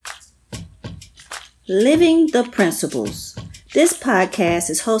Living the Principles. This podcast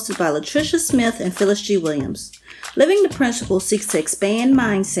is hosted by Latricia Smith and Phyllis G. Williams. Living the Principles seeks to expand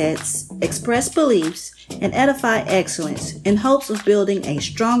mindsets, express beliefs, and edify excellence in hopes of building a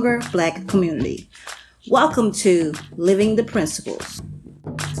stronger Black community. Welcome to Living the Principles.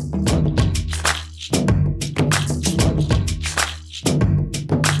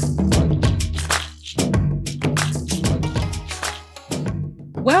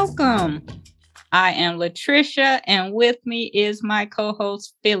 Welcome. I am Latricia, and with me is my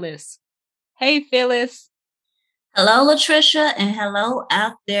co-host Phyllis. Hey, Phyllis. Hello, Latricia, and hello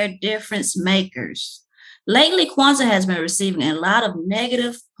out there, difference makers. Lately, Kwanzaa has been receiving a lot of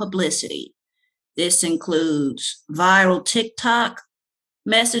negative publicity. This includes viral TikTok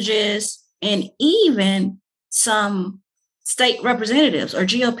messages and even some state representatives or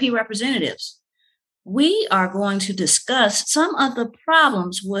GOP representatives. We are going to discuss some of the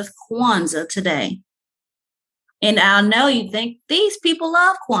problems with Kwanzaa today. And I know you think these people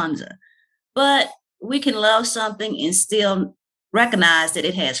love Kwanzaa, but we can love something and still recognize that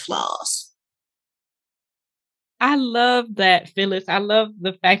it has flaws. I love that, Phyllis. I love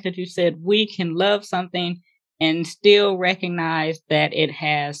the fact that you said we can love something and still recognize that it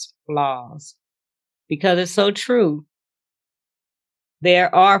has flaws, because it's so true.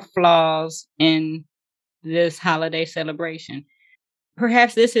 There are flaws in this holiday celebration.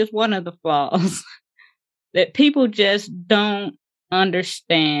 Perhaps this is one of the flaws that people just don't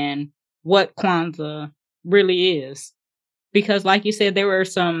understand what Kwanzaa really is. Because like you said, there were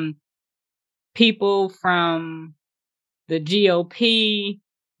some people from the GOP,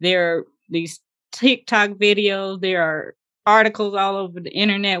 there are these TikTok videos, there are articles all over the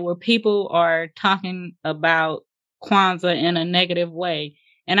internet where people are talking about Kwanzaa in a negative way.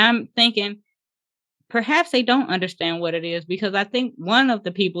 And I'm thinking, perhaps they don't understand what it is, because I think one of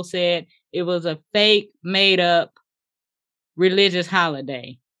the people said it was a fake, made-up religious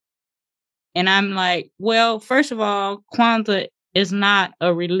holiday. And I'm like, well, first of all, Kwanzaa is not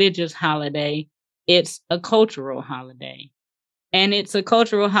a religious holiday. It's a cultural holiday. And it's a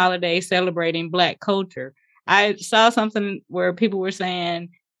cultural holiday celebrating Black culture. I saw something where people were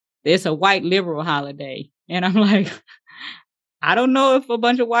saying it's a white liberal holiday. And I'm like, I don't know if a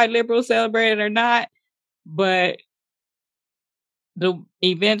bunch of white liberals celebrate it or not, but the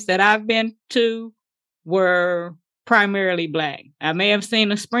events that I've been to were primarily Black. I may have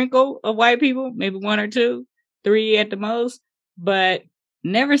seen a sprinkle of white people, maybe one or two, three at the most, but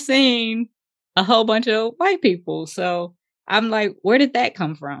never seen a whole bunch of white people. So I'm like, where did that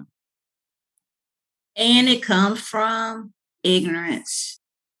come from? And it comes from ignorance.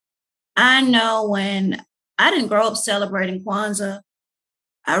 I know when I didn't grow up celebrating Kwanzaa.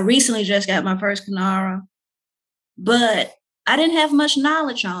 I recently just got my first Kinara, but I didn't have much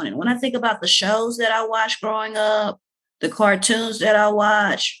knowledge on it. When I think about the shows that I watched growing up, the cartoons that I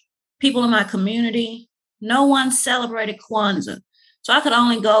watched, people in my community, no one celebrated Kwanzaa. So I could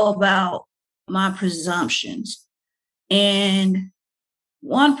only go about my presumptions. And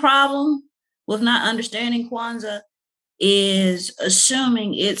one problem with not understanding Kwanzaa is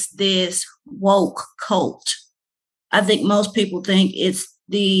assuming it's this woke cult. I think most people think it's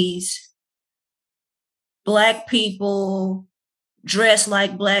these Black people dressed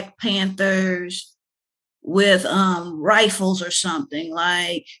like Black Panthers with rifles or something,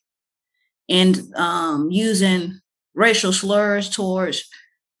 like, and using racial slurs towards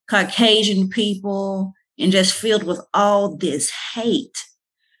Caucasian people and just filled with all this hate.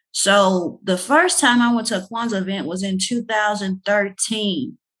 So the first time I went to a Kwanzaa event was in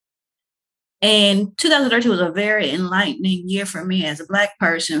 2013. And 2013 was a very enlightening year for me as a Black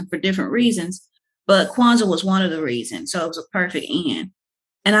person for different reasons, but Kwanzaa was one of the reasons. So it was a perfect end.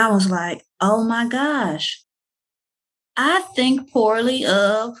 And I was like, oh my gosh, I think poorly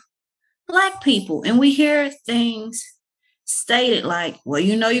of Black people. And we hear things stated like, well,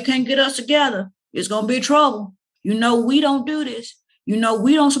 you know, you can't get us together. It's going to be trouble. You know, we don't do this. You know,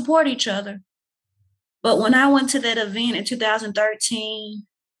 we don't support each other. But when I went to that event in 2013,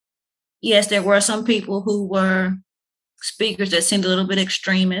 yes, there were some people who were speakers that seemed a little bit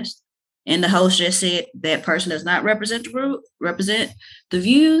extremist. And the host just said that person does not represent the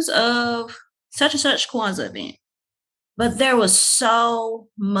views of such and such Kwanzaa event. But there was so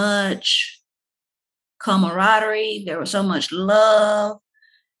much camaraderie. There was so much love.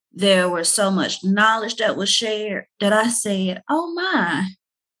 There was so much knowledge that was shared that I said, oh my,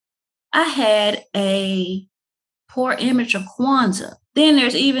 I had a poor image of Kwanzaa. Then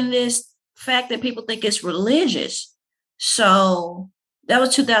there's even this fact that people think it's religious. So that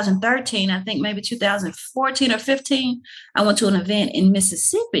was 2013. I think maybe 2014 or 15, I went to an event in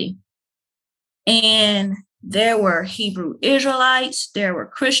Mississippi. And there were Hebrew Israelites, there were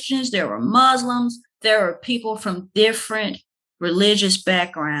Christians, there were Muslims, there were people from different religious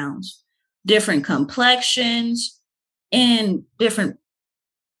backgrounds, different complexions, and different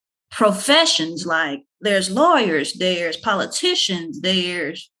professions. Like there's lawyers, there's politicians,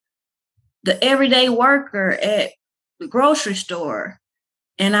 there's the everyday worker at the grocery store.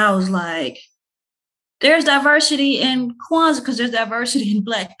 And I was like, there's diversity in Kwanzaa because there's diversity in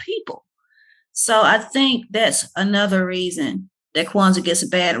Black people. So I think that's another reason that Kwanzaa gets a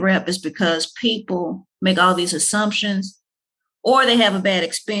bad rep, is because people make all these assumptions, or they have a bad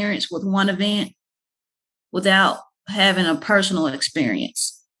experience with one event without having a personal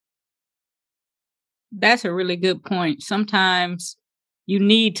experience. That's a really good point. Sometimes you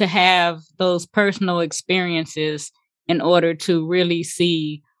need to have those personal experiences in order to really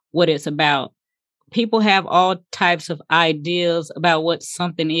see what it's about. People have all types of ideas about what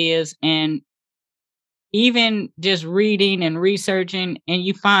something is, and even just reading and researching, and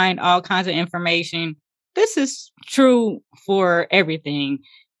you find all kinds of information. This is true for everything.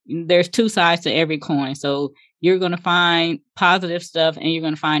 There's two sides to every coin. So you're going to find positive stuff and you're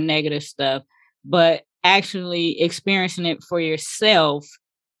going to find negative stuff. But actually experiencing it for yourself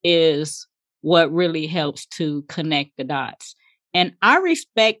is what really helps to connect the dots. And I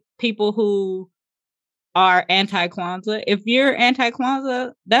respect people who are anti-Kwanzaa. If you're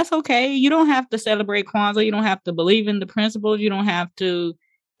anti-Kwanzaa, that's okay. You don't have to celebrate Kwanzaa. You don't have to believe in the principles. You don't have to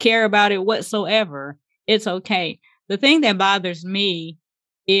care about it whatsoever. It's okay. The thing that bothers me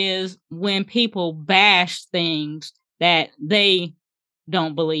is when people bash things that they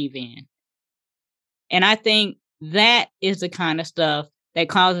don't believe in. And I think that is the kind of stuff that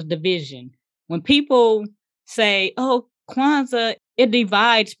causes division. When people say, oh, Kwanzaa, it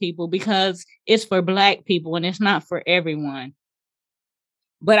divides people because it's for Black people and it's not for everyone.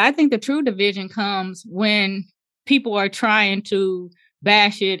 But I think the true division comes when people are trying to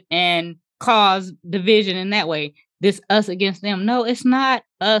bash it and cause division in that way. This us against them. No, it's not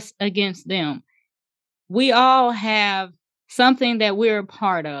us against them. We all have something that we're a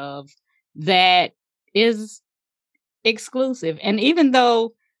part of that is exclusive. And even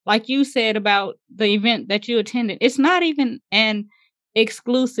though, like you said about the event that you attended, it's not even an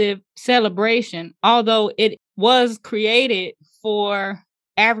exclusive celebration, although it was created for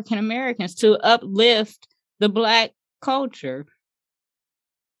African Americans to uplift the Black culture.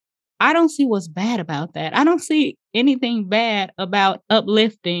 I don't see what's bad about that. I don't see anything bad about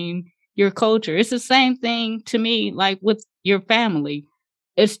uplifting your culture. It's the same thing to me, like with your family.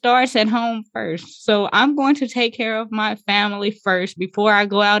 It starts at home first. So I'm going to take care of my family first before I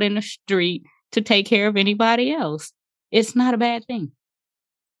go out in the street to take care of anybody else. It's not a bad thing.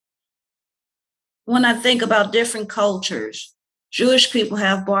 When I think about different cultures, Jewish people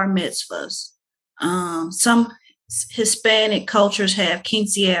have bar mitzvahs. Some Hispanic cultures have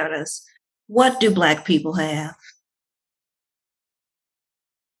quinceañeras. What do Black people have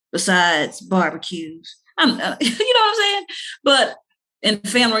besides barbecues? You know what I'm saying? But in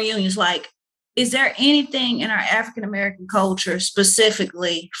family reunions, like, is there anything in our African American culture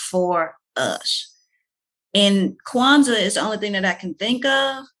specifically for us? And Kwanzaa is the only thing that I can think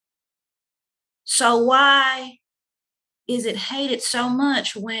of. So why is it hated so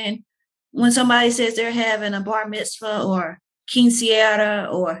much when somebody says they're having a bar mitzvah or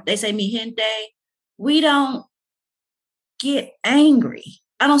quinceañera or they say mi gente? We don't get angry.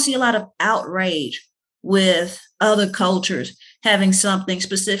 I don't see a lot of outrage with other cultures having something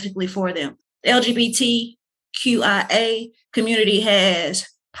specifically for them. The LGBTQIA community has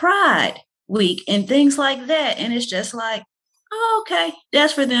Pride Week and things like that. And it's just like, oh, okay,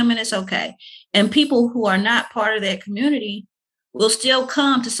 that's for them and it's okay. And people who are not part of that community will still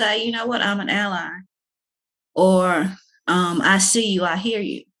come to say, you know what, I'm an ally. Or I see you, I hear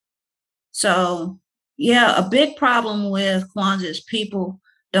you. So, yeah, a big problem with Kwanzaa is people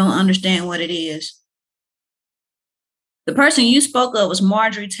don't understand what it is. The person you spoke of was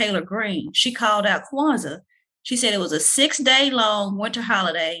Marjorie Taylor Greene. She called out Kwanzaa. She said it was a 6-day long winter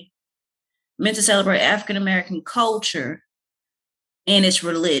holiday meant to celebrate African American culture, and it's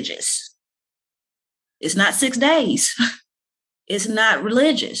religious. It's not 6 days. It's not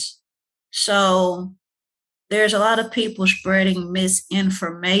religious. So there's a lot of people spreading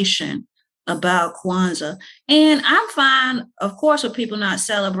misinformation about Kwanzaa. And I'm fine, of course, with people not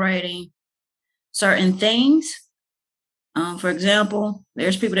celebrating certain things. For example,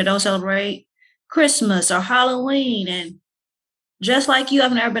 there's people that don't celebrate Christmas or Halloween. And just like you,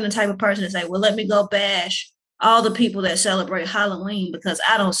 I've never been the type of person to say, well, let me go bash all the people that celebrate Halloween because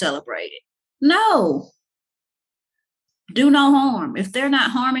I don't celebrate it. No. Do no harm. If they're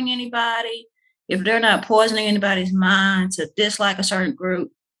not harming anybody if they're not poisoning anybody's mind to dislike a certain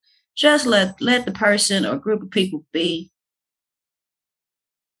group, just let the person or group of people be.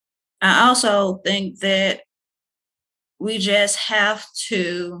 I also think that we just have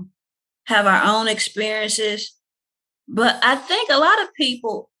to have our own experiences. But I think a lot of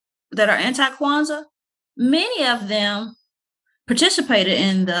people that are anti-Kwanzaa, many of them participated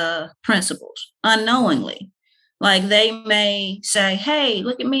in the principles unknowingly. Like they may say, hey,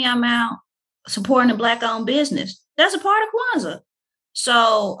 look at me, I'm out supporting a Black-owned business. That's a part of Kwanzaa.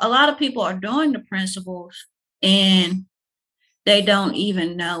 So a lot of people are doing the principles and they don't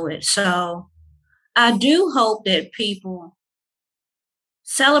even know it. So I do hope that people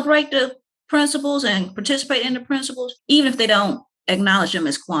celebrate the principles and participate in the principles, even if they don't acknowledge them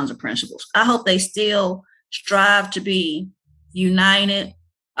as Kwanzaa principles. I hope they still strive to be united.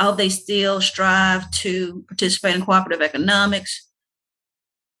 I hope they still strive to participate in cooperative economics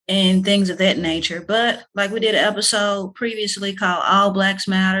and things of that nature. But like we did an episode previously called All Blacks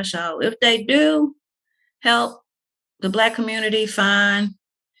Matter. So if they do help the Black community, fine.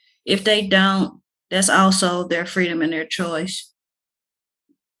 If they don't, that's also their freedom and their choice.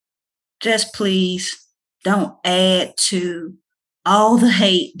 Just please don't add to all the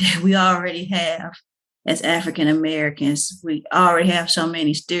hate that we already have as African Americans. We already have so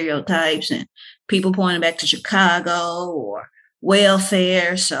many stereotypes and people pointing back to Chicago or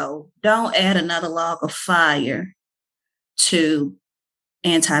welfare. So don't add another log of fire to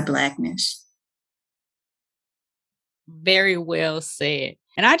anti-Blackness. Very well said.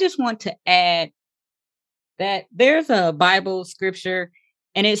 And I just want to add that there's a Bible scripture,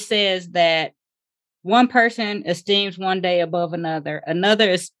 and it says that one person esteems one day above another,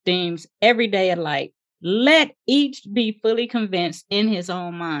 another esteems every day alike. Let each be fully convinced in his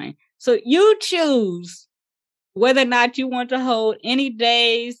own mind. So you choose whether or not you want to hold any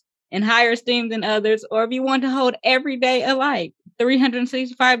days in higher esteem than others, or if you want to hold every day alike,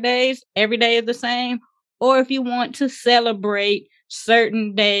 365 days, every day is the same, or if you want to celebrate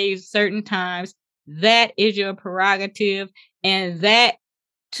certain days, certain times, that is your prerogative. And that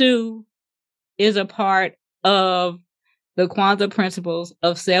too is a part of the Kwanzaa principles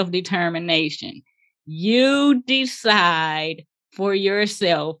of self-determination. You decide for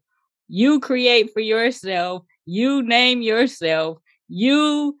yourself. You create for yourself. You name yourself.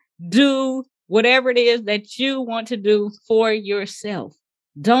 You do whatever it is that you want to do for yourself.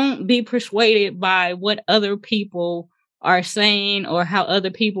 Don't be persuaded by what other people are saying or how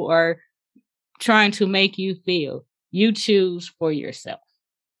other people are trying to make you feel. You choose for yourself.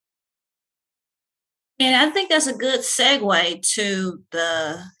 And I think that's a good segue to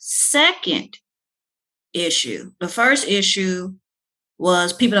the second issue. The first issue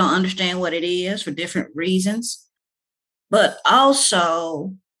was people don't understand what it is for different reasons. But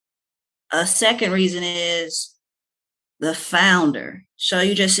also, a second reason is the founder. So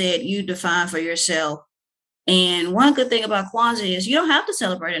you just said you define for yourself. And one good thing about Kwanzaa is you don't have to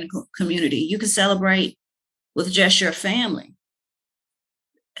celebrate in a community. You can celebrate with just your family.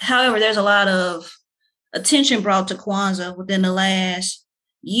 However, there's a lot of attention brought to Kwanzaa within the last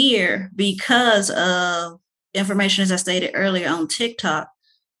year because of information, as I stated earlier, on TikTok,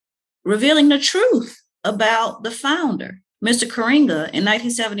 revealing the truth about the founder, Mr. Karenga. In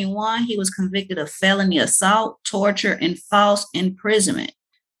 1971, he was convicted of felony assault, torture, and false imprisonment.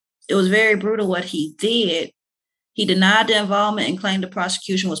 It was very brutal what he did. He denied the involvement and claimed the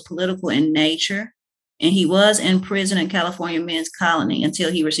prosecution was political in nature. And he was in prison in California Men's Colony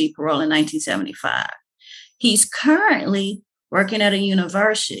until he received parole in 1975. He's currently working at a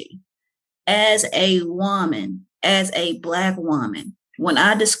university as a woman, as a Black woman. When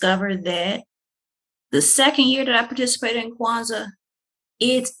I discovered that, the second year that I participated in Kwanzaa,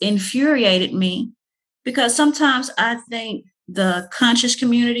 it infuriated me because sometimes I think the conscious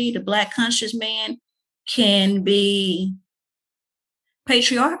community, the Black conscious man, can be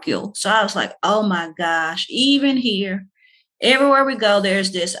patriarchal. So I was like, oh my gosh, even here, everywhere we go,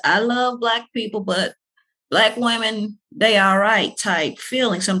 there's this, I love Black people, but Black women, they all right type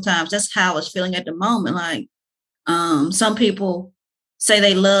feeling sometimes. That's how I was feeling at the moment. Like some people say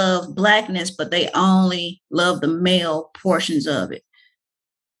they love Blackness, but they only love the male portions of it.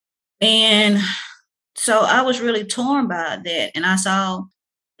 And so I was really torn by that. And I saw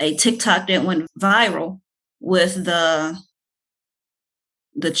a TikTok that went viral with the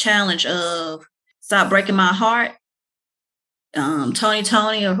challenge of Stop Breaking My Heart,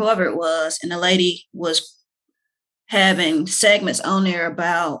 Tony or whoever it was. And the lady was having segments on there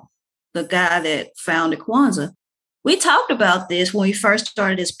about the guy that founded Kwanzaa. We talked about this when we first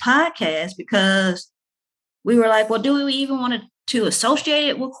started this podcast because we were like, well, do we even want to associate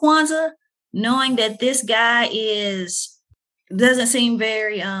it with Kwanzaa? knowing that this guy doesn't seem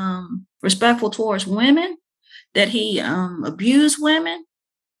very respectful towards women, that he abused women.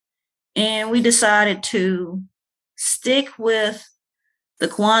 And we decided to stick with the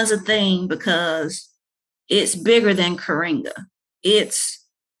Kwanzaa theme because it's bigger than Karenga. It's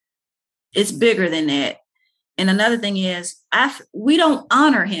bigger than that. And another thing is, we don't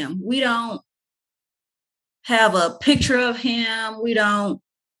honor him. We don't have a picture of him. We don't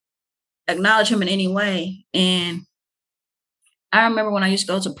acknowledge him in any way. And I remember when I used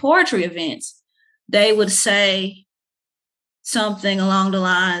to go to poetry events, they would say something along the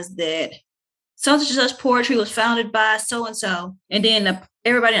lines that such and such poetry was founded by so and so. And then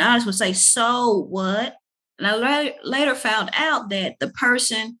everybody in the audience would say, "So what?" And I later found out that the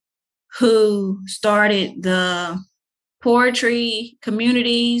person who started the poetry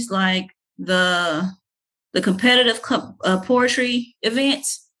communities, like the competitive poetry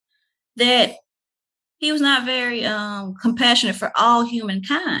events, that he was not very compassionate for all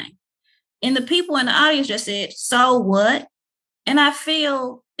humankind. And the people in the audience just said, "So what?" And I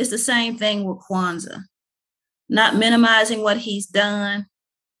feel it's the same thing with Kwanzaa. Not minimizing what he's done,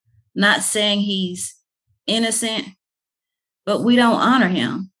 not saying he's innocent, but we don't honor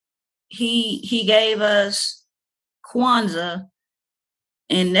him. He gave us Kwanzaa,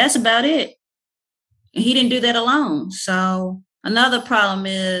 and that's about it. He didn't do that alone. So another problem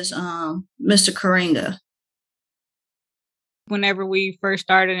is Mr. Karenga. Whenever we first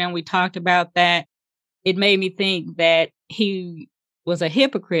started and we talked about that, it made me think that he was a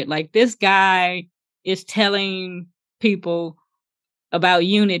hypocrite. Like, this guy is telling people about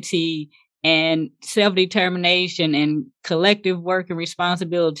unity and self-determination and collective work and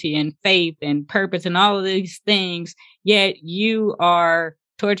responsibility and faith and purpose and all of these things, yet you are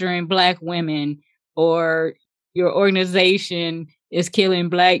torturing Black women, or your organization is killing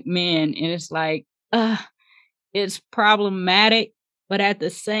Black men. And it's like, it's problematic. But at the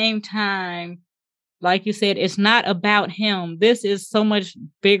same time, like you said, it's not about him. This is so much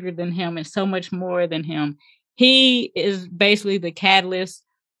bigger than him and so much more than him. He is basically the catalyst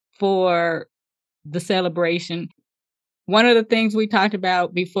for the celebration. One of the things we talked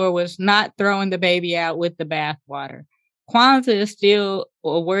about before was not throwing the baby out with the bathwater. Kwanzaa is still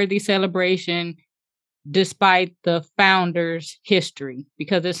a worthy celebration despite the founder's history,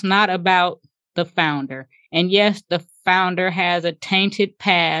 because it's not about the founder. And yes, the founder has a tainted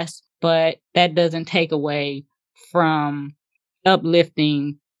past, but that doesn't take away from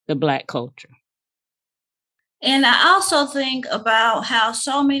uplifting the Black culture. And I also think about how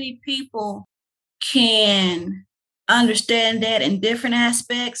so many people can understand that in different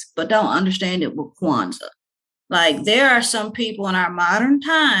aspects, but don't understand it with Kwanzaa. Like, there are some people in our modern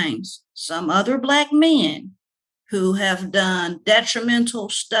times, some other Black men, who have done detrimental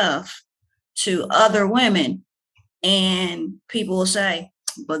stuff to other women. And people will say,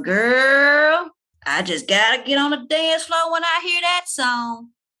 "But girl, I just gotta get on the dance floor when I hear that song."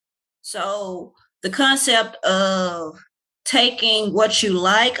 So the concept of taking what you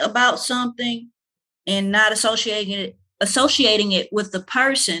like about something and not associating it with the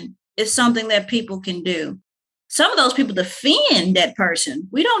person is something that people can do. Some of those people defend that person.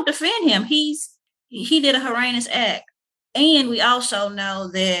 We don't defend him. He did a heinous act. And we also know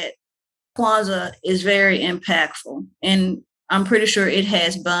that Kwanzaa is very impactful. And I'm pretty sure it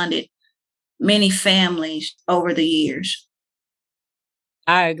has bonded many families over the years.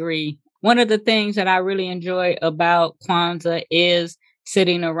 I agree. One of the things that I really enjoy about Kwanzaa is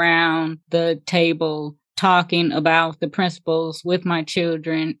sitting around the table talking about the principles with my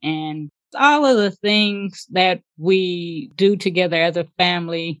children and all of the things that we do together as a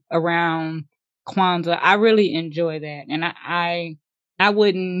family around Kwanzaa. I really enjoy that. And I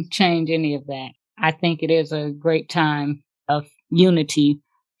wouldn't change any of that. I think it is a great time of unity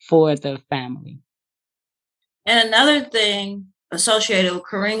for the family. And another thing associated with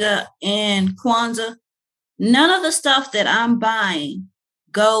Karenga and Kwanzaa, none of the stuff that I'm buying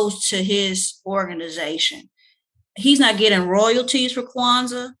goes to his organization. He's not getting royalties for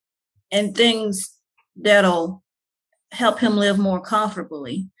Kwanzaa and things that'll help him live more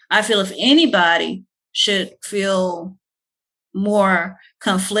comfortably. I feel if anybody should feel more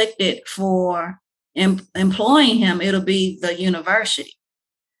conflicted for employing him, it'll be the university.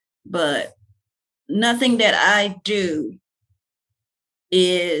 But nothing that I do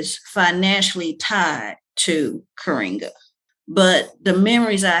is financially tied to Karenga. But the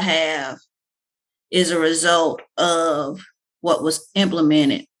memories I have is a result of what was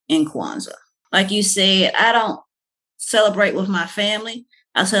implemented in Kwanzaa. Like you said, I don't celebrate with my family.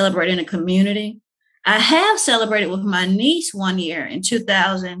 I celebrate in a community. I have celebrated with my niece one year in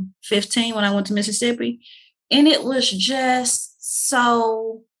 2015 when I went to Mississippi. And it was just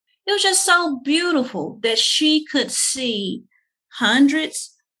so beautiful that she could see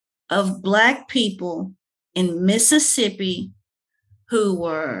hundreds of Black people in Mississippi who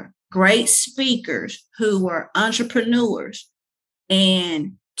were great speakers, who were entrepreneurs,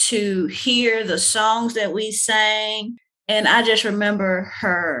 and to hear the songs that we sang. And I just remember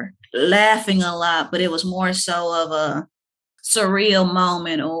her laughing a lot, but it was more so of a surreal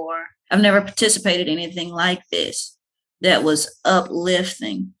moment, or I've never participated in anything like this that was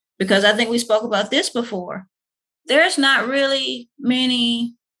uplifting. Because I think we spoke about this before. There's not really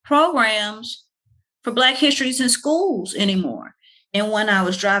many programs for Black histories in schools anymore. And when I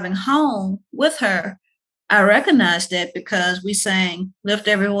was driving home with her, I recognized that because we sang Lift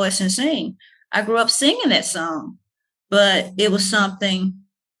Every Voice and Sing. I grew up singing that song, but it was something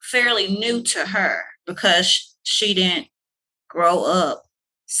fairly new to her because she didn't grow up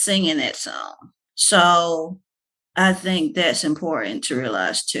singing that song. So I think that's important to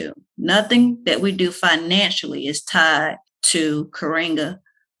realize too. Nothing that we do financially is tied to Karenga,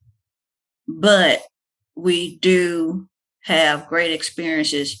 but we do have great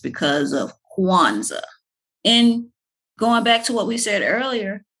experiences because of Kwanzaa. And going back to what we said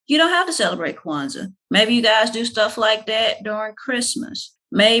earlier, you don't have to celebrate Kwanzaa. Maybe you guys do stuff like that during Christmas.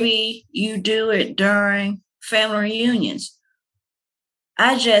 Maybe you do it during family reunions.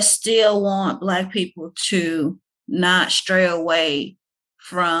 I just still want Black people to not stray away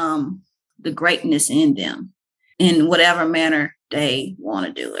from the greatness in them in whatever manner they want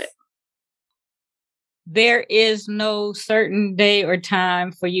to do it. There is no certain day or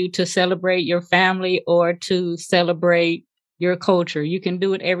time for you to celebrate your family or to celebrate your culture. You can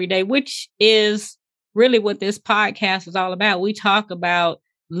do it every day, which is really what this podcast is all about. We talk about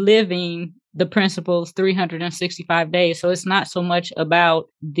living the principles 365 days. So it's not so much about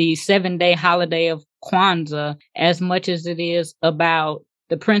the 7-day holiday of Kwanzaa as much as it is about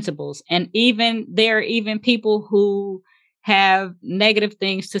the principles. And there are even people who have negative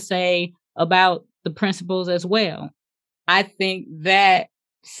things to say about the principles as well. I think that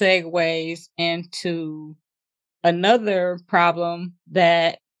segues into another problem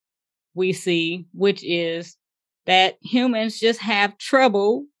that we see, which is that humans just have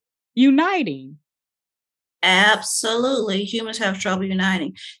trouble uniting. Absolutely. Humans have trouble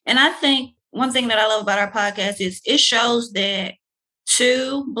uniting. And I think one thing that I love about our podcast is it shows that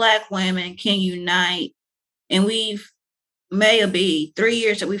 2 Black women can unite. And may be 3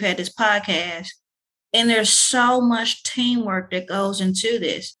 years that we've had this podcast. And there's so much teamwork that goes into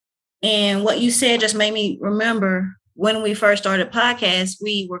this. And what you said just made me remember when we first started podcast,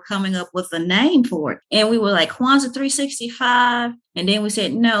 we were coming up with a name for it. And we were like Kwanzaa 365. And then we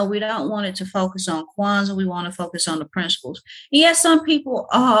said, no, we don't want it to focus on Kwanzaa. We want to focus on the principles. And yes, some people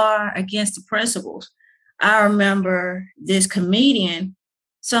are against the principles. I remember this comedian,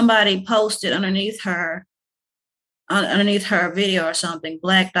 somebody posted underneath her video or something,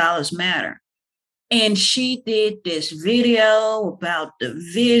 Black Dollars Matter. And she did this video about the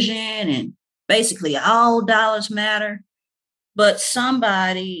vision and basically all dollars matter. But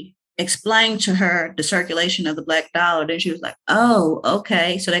somebody explained to her the circulation of the Black dollar. Then she was like, oh,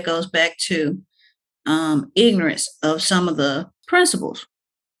 okay. So that goes back to ignorance of some of the principles.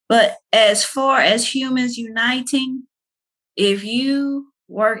 But as far as humans uniting, if you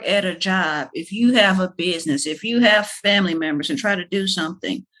work at a job, if you have a business, if you have family members and try to do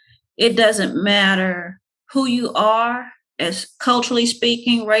something, it doesn't matter who you are, as culturally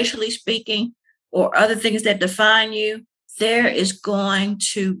speaking, racially speaking, or other things that define you, there is going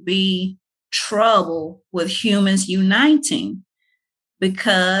to be trouble with humans uniting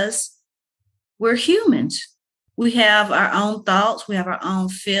because we're humans. We have our own thoughts. We have our own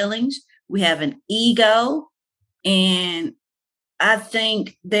feelings. We have an ego. And I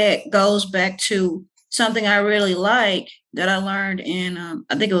think that goes back to something I really like that I learned in,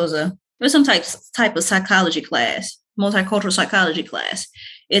 I think it was some type of psychology class, multicultural psychology class.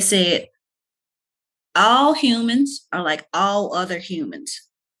 It said, all humans are like all other humans.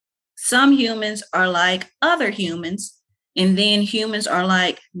 Some humans are like other humans, and then humans are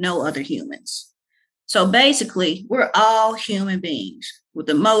like no other humans. So basically, we're all human beings with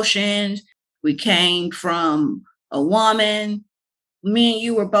emotions. We came from a woman. Me and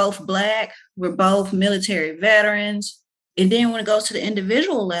you were both Black. We're both military veterans. And then when it goes to the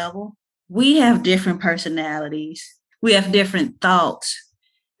individual level, we have different personalities. We have different thoughts.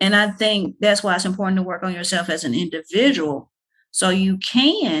 And I think that's why it's important to work on yourself as an individual so you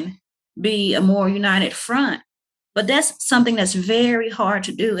can be a more united front. But that's something that's very hard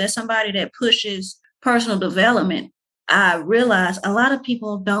to do. As somebody that pushes personal development, I realized a lot of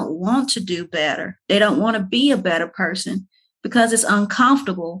people don't want to do better. They don't want to be a better person because it's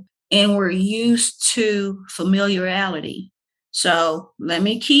uncomfortable and we're used to familiarity. So let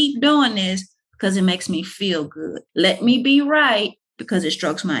me keep doing this because it makes me feel good. Let me be right because it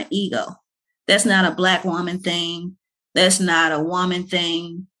strokes my ego. That's not a Black woman thing. That's not a woman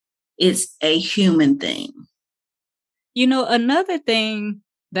thing. It's a human thing. You know, another thing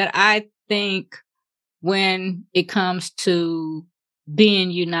that I think when it comes to being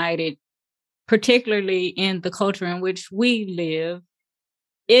united, particularly in the culture in which we live,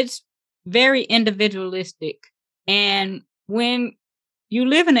 it's very individualistic. And when you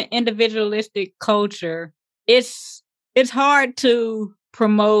live in an individualistic culture, it's hard to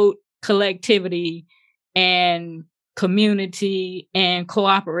promote collectivity and community and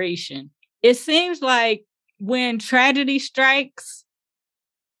cooperation. It seems like when tragedy strikes,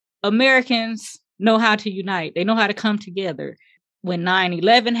 Americans know how to unite. They know how to come together. When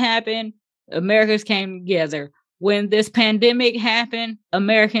 9/11 happened, Americans came together. When this pandemic happened,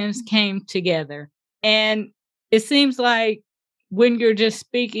 Americans came together. And it seems like when you're just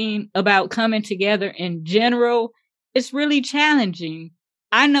speaking about coming together in general, it's really challenging.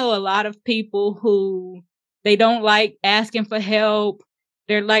 I know a lot of people who they don't like asking for help.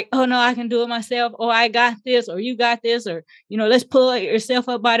 They're like, oh no, I can do it myself. Oh, I got this, or you got this, or, let's pull yourself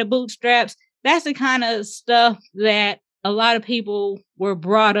up by the bootstraps. That's the kind of stuff that a lot of people were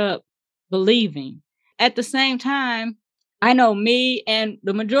brought up believing. At the same time, I know me and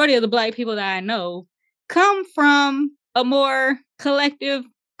the majority of the Black people that I know come from a more collective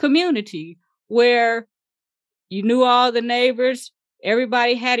community where you knew all the neighbors,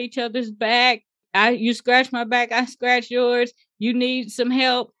 everybody had each other's back. You scratch my back, I scratch yours. You need some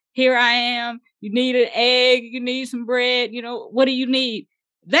help, here I am. You need an egg, you need some bread, what do you need?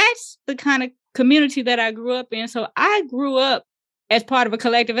 That's the kind of community that I grew up in. So I grew up as part of a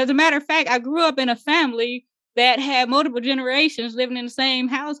collective. As a matter of fact, I grew up in a family that had multiple generations living in the same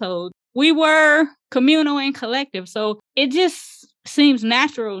household. We were communal and collective. So it just seems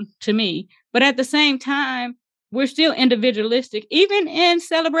natural to me. But at the same time, we're still individualistic. Even in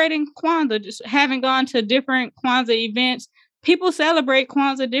celebrating Kwanzaa, just having gone to different Kwanzaa events, people celebrate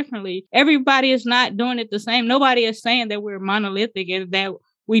Kwanzaa differently. Everybody is not doing it the same. Nobody is saying that we're monolithic and that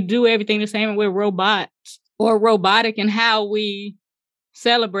we do everything the same and we're robots or robotic in how we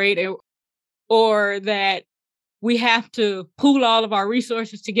celebrate it, or that we have to pool all of our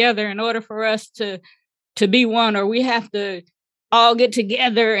resources together in order for us to be one, or we have to all get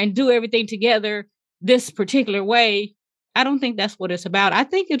together and do everything together this particular way. I don't think that's what it's about. I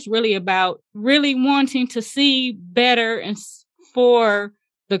think it's really about really wanting to see better and for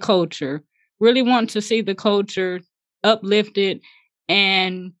the culture, really want to see the culture uplifted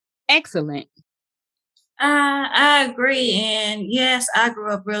and excellent. I agree. And yes, I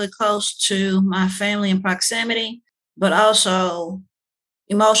grew up really close to my family in proximity, but also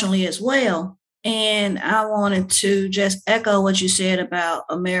emotionally as well. And I wanted to just echo what you said about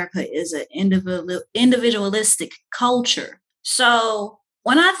America is an individualistic culture. So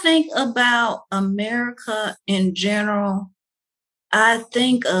when I think about America in general, I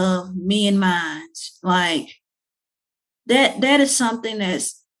think of me and mine. Like that is something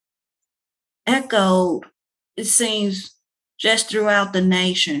that's echoed, it seems, just throughout the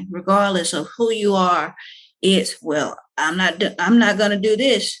nation, regardless of who you are. It's, well, I'm not going to do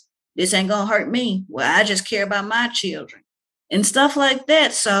this. This ain't going to hurt me. Well, I just care about my children and stuff like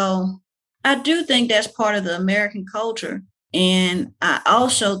that. So I do think that's part of the American culture. And I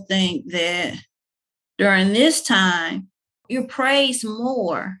also think that during this time, you're praised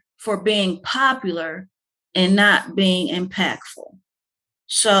more for being popular and not being impactful.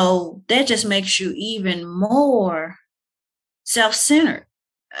 So that just makes you even more self-centered.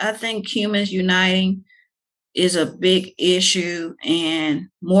 I think humans uniting is a big issue, and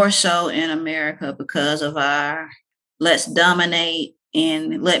more so in America because of our let's dominate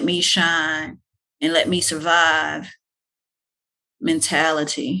and let me shine and let me survive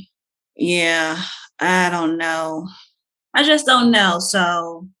mentality. Yeah, I don't know. I just don't know.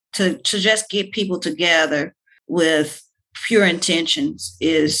 So to just get people together with pure intentions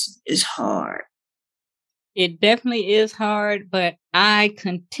is hard. It definitely is hard, but I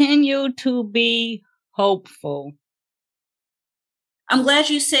continue to be hopeful. I'm glad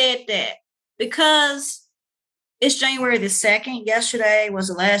you said that because it's January the 2nd. Yesterday was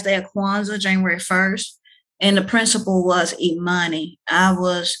the last day of Kwanzaa, January 1st. And the principal was Imani. I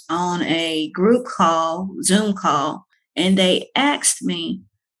was on a group call, Zoom call, and they asked me,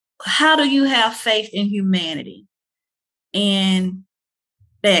 how do you have faith in humanity? And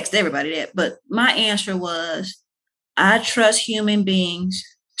They asked everybody that. But my answer was, I trust human beings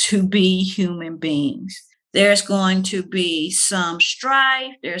to be human beings. There's going to be some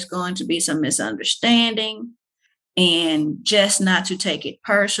strife. There's going to be some misunderstanding, and just not to take it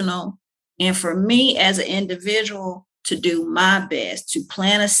personal. And for me as an individual to do my best to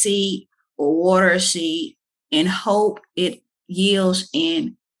plant a seed or water a seed and hope it yields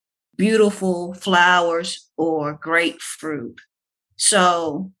in beautiful flowers or great fruit.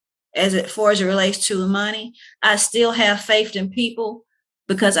 So as far as it relates to money, I still have faith in people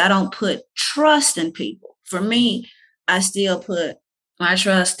because I don't put trust in people. For me, I still put my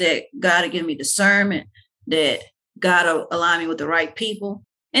trust that God will give me discernment, that God will align me with the right people,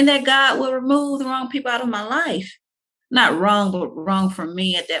 and that God will remove the wrong people out of my life. Not wrong, but wrong for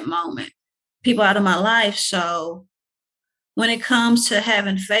me at that moment. People out of my life. So when it comes to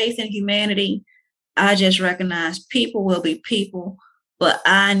having faith in humanity, I just recognize people will be people, but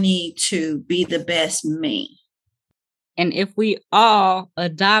I need to be the best me. And if we all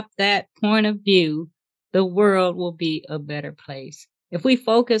adopt that point of view, the world will be a better place. If we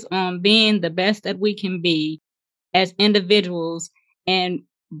focus on being the best that we can be as individuals and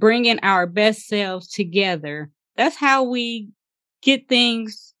bringing our best selves together, that's how we get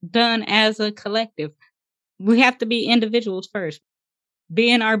things done as a collective. We have to be individuals first,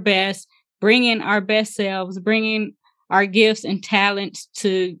 being our best, bringing our best selves, bringing our gifts and talents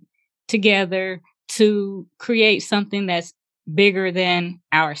together to create something that's bigger than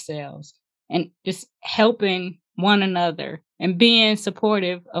ourselves, and just helping one another and being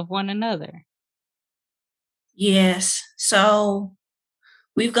supportive of one another. Yes. So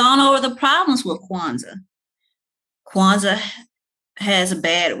we've gone over the problems with Kwanzaa. Kwanzaa has a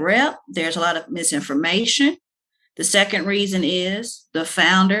bad rep. There's a lot of misinformation. The second reason is the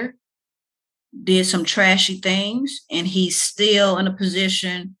founder did some trashy things, and he's still in a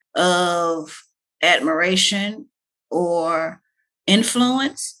position of admiration or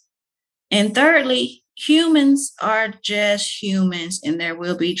influence. And thirdly, humans are just humans, and there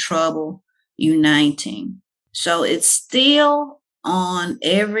will be trouble uniting. So it's still on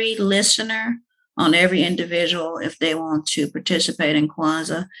every listener, on every individual, if they want to participate in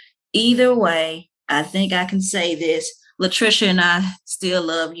Kwanzaa. Either way, I think I can say this: Latricia and I still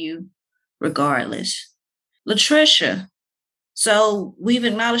love you regardless. Latricia, so we've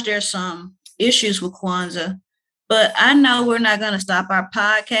acknowledged there's some issues with Kwanzaa, but I know we're not going to stop our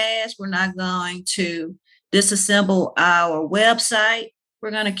podcast. We're not going to disassemble our website.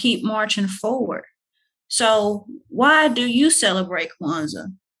 We're going to keep marching forward. So why do you celebrate Kwanzaa?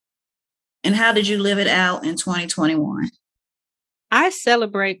 And how did you live it out in 2021? I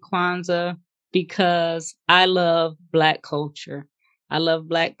celebrate Kwanzaa because I love Black culture. I love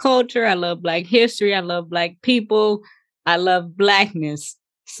Black culture. I love Black history. I love Black people. I love Blackness.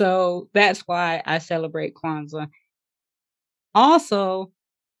 So that's why I celebrate Kwanzaa. Also,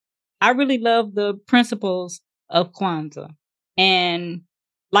 I really love the principles of Kwanzaa. And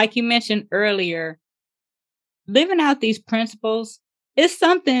like you mentioned earlier, living out these principles is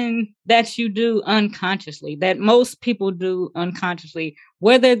something that you do unconsciously, that most people do unconsciously,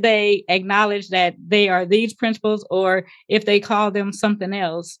 whether they acknowledge that they are these principles or if they call them something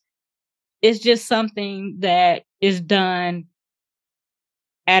else. It's just something that is done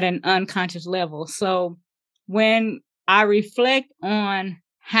at an unconscious level. So when I reflect on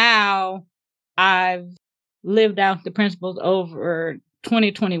how I've lived out the principles over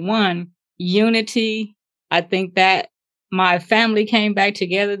 2021, unity, I think that my family came back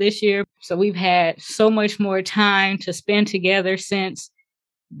together this year. So we've had so much more time to spend together since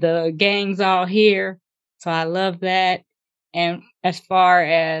the gang's all here. So I love that. And as far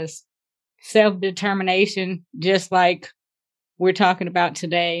as self-determination, just like we're talking about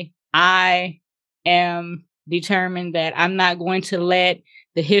today, I am determined that I'm not going to let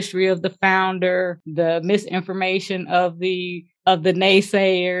the history of the founder, the misinformation of the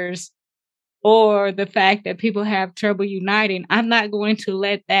naysayers, or the fact that people have trouble uniting, I'm not going to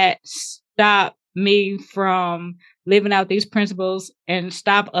let that stop me from living out these principles and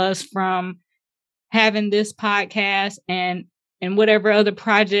stop us from having this podcast and whatever other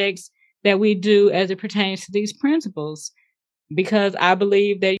projects that we do as it pertains to these principles. Because I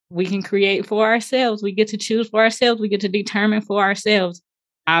believe that we can create for ourselves. We get to choose for ourselves. We get to determine for ourselves.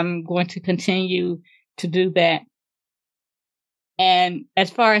 I'm going to continue to do that. And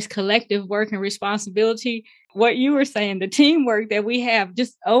as far as collective work and responsibility, what you were saying, the teamwork that we have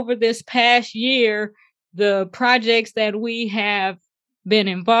just over this past year, the projects that we have been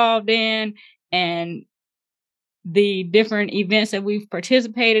involved in and the different events that we've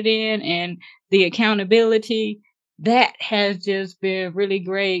participated in and the accountability, that has just been really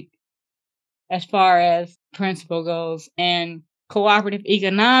great as far as principle goes. And cooperative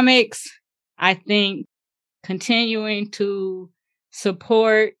economics, I think continuing to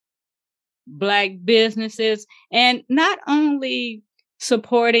support Black businesses, and not only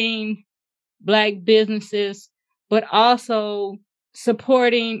supporting Black businesses, but also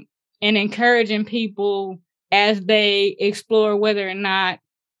supporting and encouraging people as they explore whether or not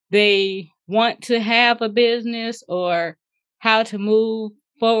they want to have a business or how to move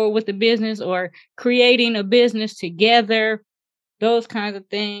forward with the business or creating a business together, those kinds of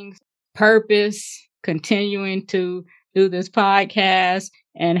things. Purpose, continuing to do this podcast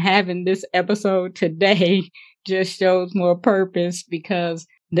and having this episode today just shows more purpose because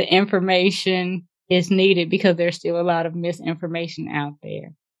the information is needed because there's still a lot of misinformation out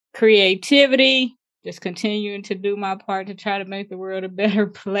there. Creativity, just continuing to do my part to try to make the world a better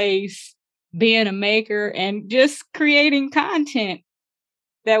place, being a maker and just creating content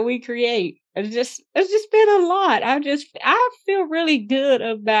that we create. It's just been a lot. I feel really good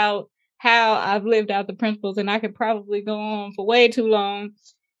about how I've lived out the principles, and I could probably go on for way too long.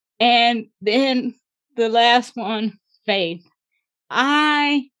 And then the last one, faith.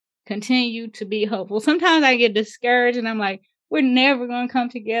 I continue to be hopeful. Sometimes I get discouraged and I'm like, we're never going to come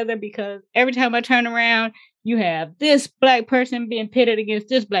together because every time I turn around, you have this Black person being pitted against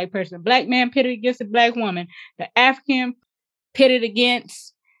this Black person, Black man pitted against a Black woman, the African pitted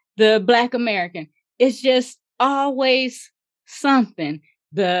against the Black American. It's just always something.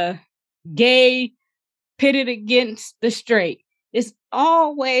 The gay pitted against the straight. It's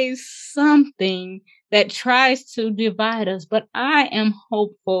always something that tries to divide us. But I am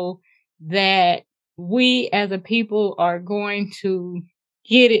hopeful that we as a people are going to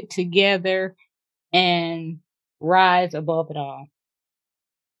get it together and rise above it all.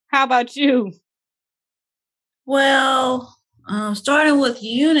 How about you? Well, starting with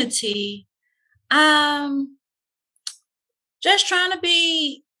unity, I'm just trying to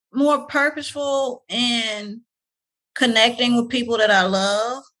be more purposeful in connecting with people that I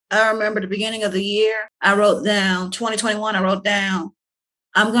love. I remember the beginning of the year, I wrote down, 2021,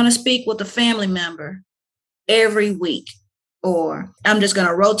 I'm going to speak with a family member every week, or I'm just going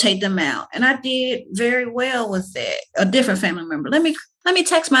to rotate them out. And I did very well with that. A different family member. Let me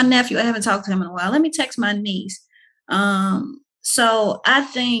text my nephew. I haven't talked to him in a while. Let me text my niece. So I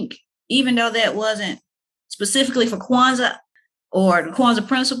think even though that wasn't specifically for Kwanzaa or the Kwanzaa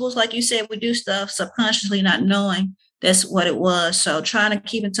principles, like you said, we do stuff subconsciously, not knowing that's what it was. So trying to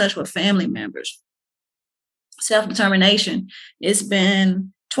keep in touch with family members. Self-determination.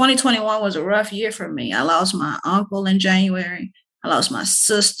 2021 was a rough year for me. I lost my uncle in January. I lost my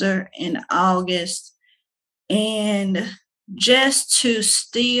sister in August. And just to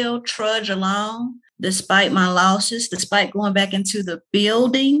still trudge along, despite my losses, despite going back into the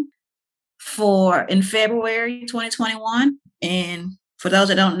building in February 2021. And for those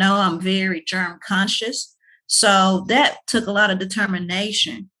that don't know, I'm very germ conscious. So that took a lot of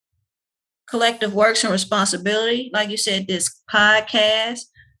determination. Collective works and responsibility. Like you said, this podcast,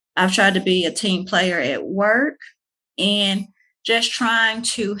 I've tried to be a team player at work and just trying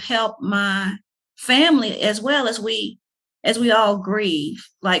to help my family as well as we all grieve,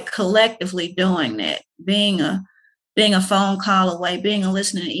 like collectively doing that, being a phone call away, being a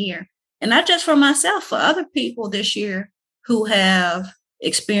listening ear. And not just for myself, for other people this year who have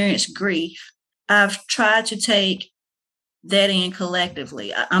experienced grief. I've tried to take that in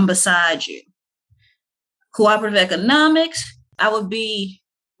collectively. I'm beside you. Cooperative economics, I would be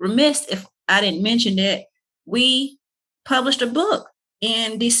remiss if I didn't mention that we published a book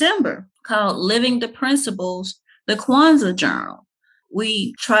in December called Living the Principles, the Kwanzaa Journal.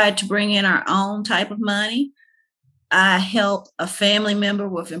 We tried to bring in our own type of money. I helped a family member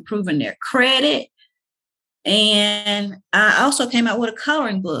with improving their credit. And I also came out with a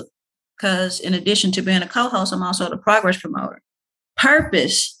coloring book because in addition to being a co-host, I'm also the progress promoter.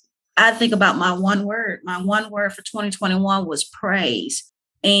 Purpose, I think about my one word. My one word for 2021 was praise.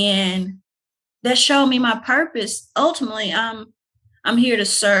 And that showed me my purpose. Ultimately, I'm here to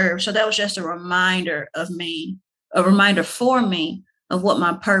serve. So that was just a reminder of me, a reminder for me of what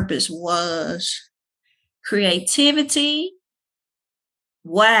my purpose was. Creativity.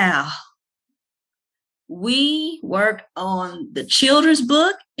 Wow. We worked on the children's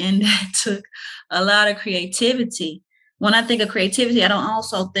book, and that took a lot of creativity. When I think of creativity, I don't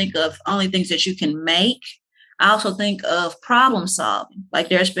also think of only things that you can make. I also think of problem solving. Like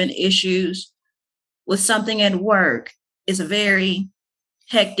there's been issues with something at work. It's a very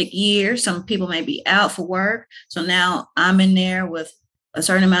hectic year. Some people may be out for work. So now I'm in there with a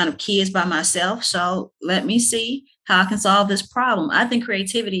certain amount of kids by myself. So let me see how I can solve this problem. I think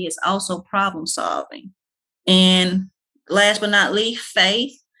creativity is also problem solving. And last but not least,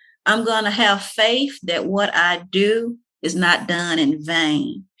 faith. I'm going to have faith that what I do is not done in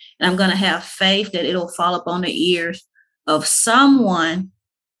vain. And I'm going to have faith that it'll fall upon the ears of someone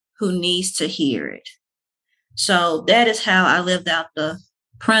who needs to hear it. So that is how I lived out the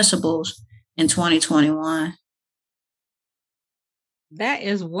principles in 2021. That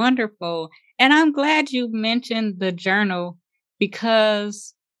is wonderful. And I'm glad you mentioned the journal,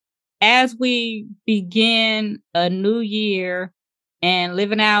 because as we begin a new year and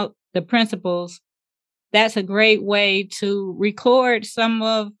living out the principles, that's a great way to record some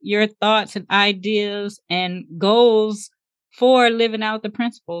of your thoughts and ideas and goals for living out the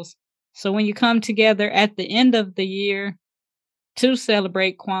principles. So when you come together at the end of the year to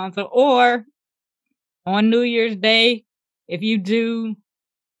celebrate Kwanzaa, or on New Year's Day, if you do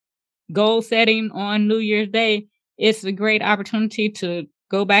goal setting on New Year's Day, it's a great opportunity to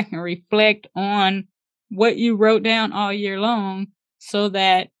go back and reflect on what you wrote down all year long, so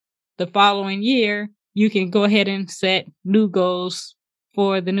that the following year you can go ahead and set new goals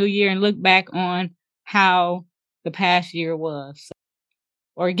for the new year and look back on how the past year was.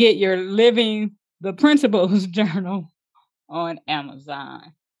 Or get your Living the Principles journal on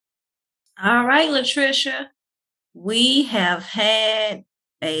Amazon. All right, Latricia, we have had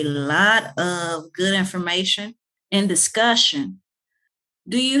a lot of good information and discussion.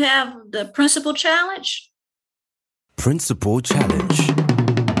 Do you have the principle challenge? Principle challenge.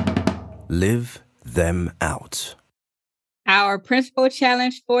 Live them out. Our principle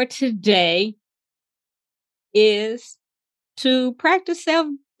challenge for today is to practice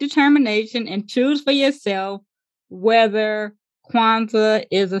self-determination and choose for yourself whether Kwanzaa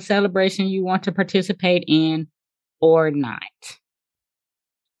is a celebration you want to participate in or not.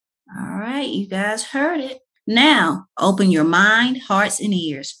 All right, you guys heard it. Now, open your mind, hearts, and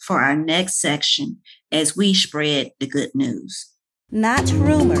ears for our next section as we spread the good news. Not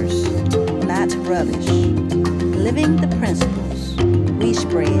rumors, not rubbish. Living the principles, we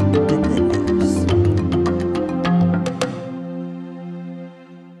spread the good news.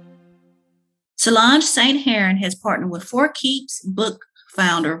 Solange St. Heron has partnered with For Keeps book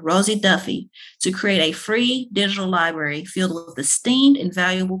founder Rosie Duffy to create a free digital library filled with esteemed and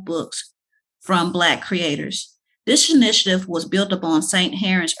valuable books from Black creators. This initiative was built upon St.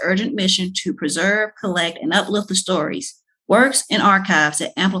 Heron's urgent mission to preserve, collect, and uplift the stories, works, and archives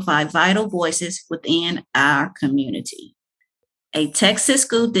that amplify vital voices within our community. A Texas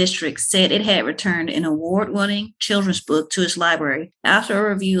school district said it had returned an award-winning children's book to its library after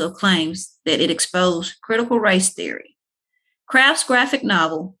a review of claims that it exposed critical race theory. Kraft's graphic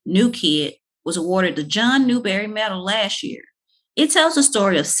novel, New Kid, was awarded the John Newbery Medal last year. It tells the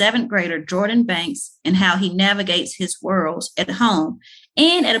story of seventh grader Jordan Banks and how he navigates his worlds at home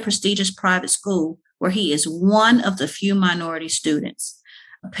and at a prestigious private school where he is one of the few minority students.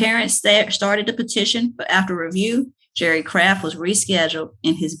 Parents started the petition, but after review, Jerry Kraft was rescheduled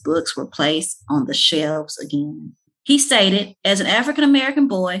and his books were placed on the shelves again. He stated, as an African-American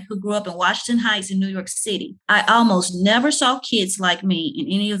boy who grew up in Washington Heights in New York City, I almost never saw kids like me in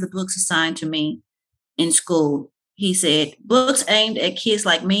any of the books assigned to me in school. He said, books aimed at kids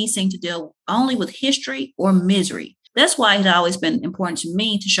like me seem to deal only with history or misery. That's why it had always been important to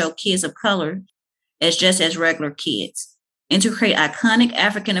me to show kids of color as just as regular kids and to create iconic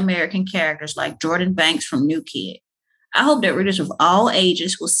African-American characters like Jordan Banks from New Kid. I hope that readers of all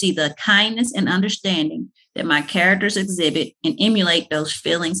ages will see the kindness and understanding that my characters exhibit and emulate those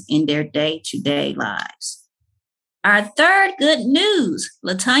feelings in their day-to-day lives. Our third good news,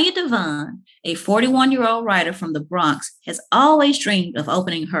 LaTanya Devon, a 41-year-old writer from the Bronx, has always dreamed of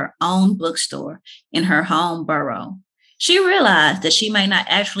opening her own bookstore in her home borough. She realized that she may not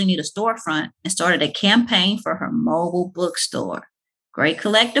actually need a storefront and started a campaign for her mobile bookstore. Great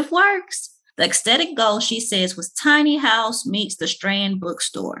collective works. The aesthetic goal, she says, was Tiny House meets the Strand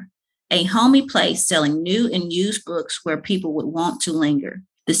Bookstore, a homey place selling new and used books where people would want to linger.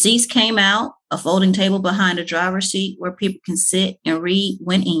 The seats came out, a folding table behind the driver's seat where people can sit and read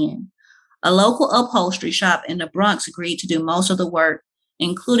went in. A local upholstery shop in the Bronx agreed to do most of the work,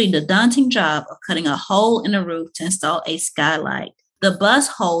 including the daunting job of cutting a hole in the roof to install a skylight. The bus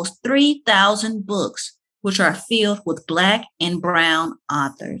holds 3,000 books, which are filled with Black and brown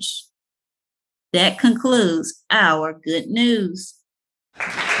authors. That concludes our good news.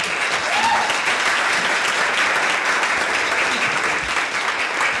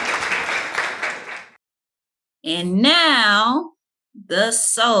 And now, the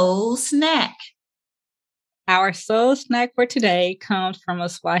soul snack. Our soul snack for today comes from a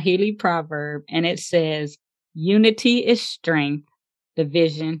Swahili proverb, and it says, Unity is strength.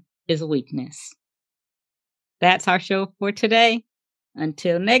 Division is weakness. That's our show for today.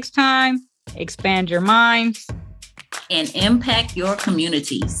 Until next time, expand your minds and impact your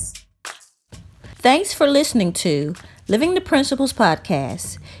communities. Thanks for listening to Living the Principles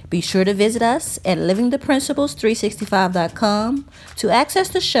podcast. Be sure to visit us at livingtheprinciples365.com to access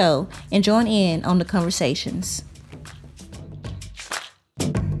the show and join in on the conversations.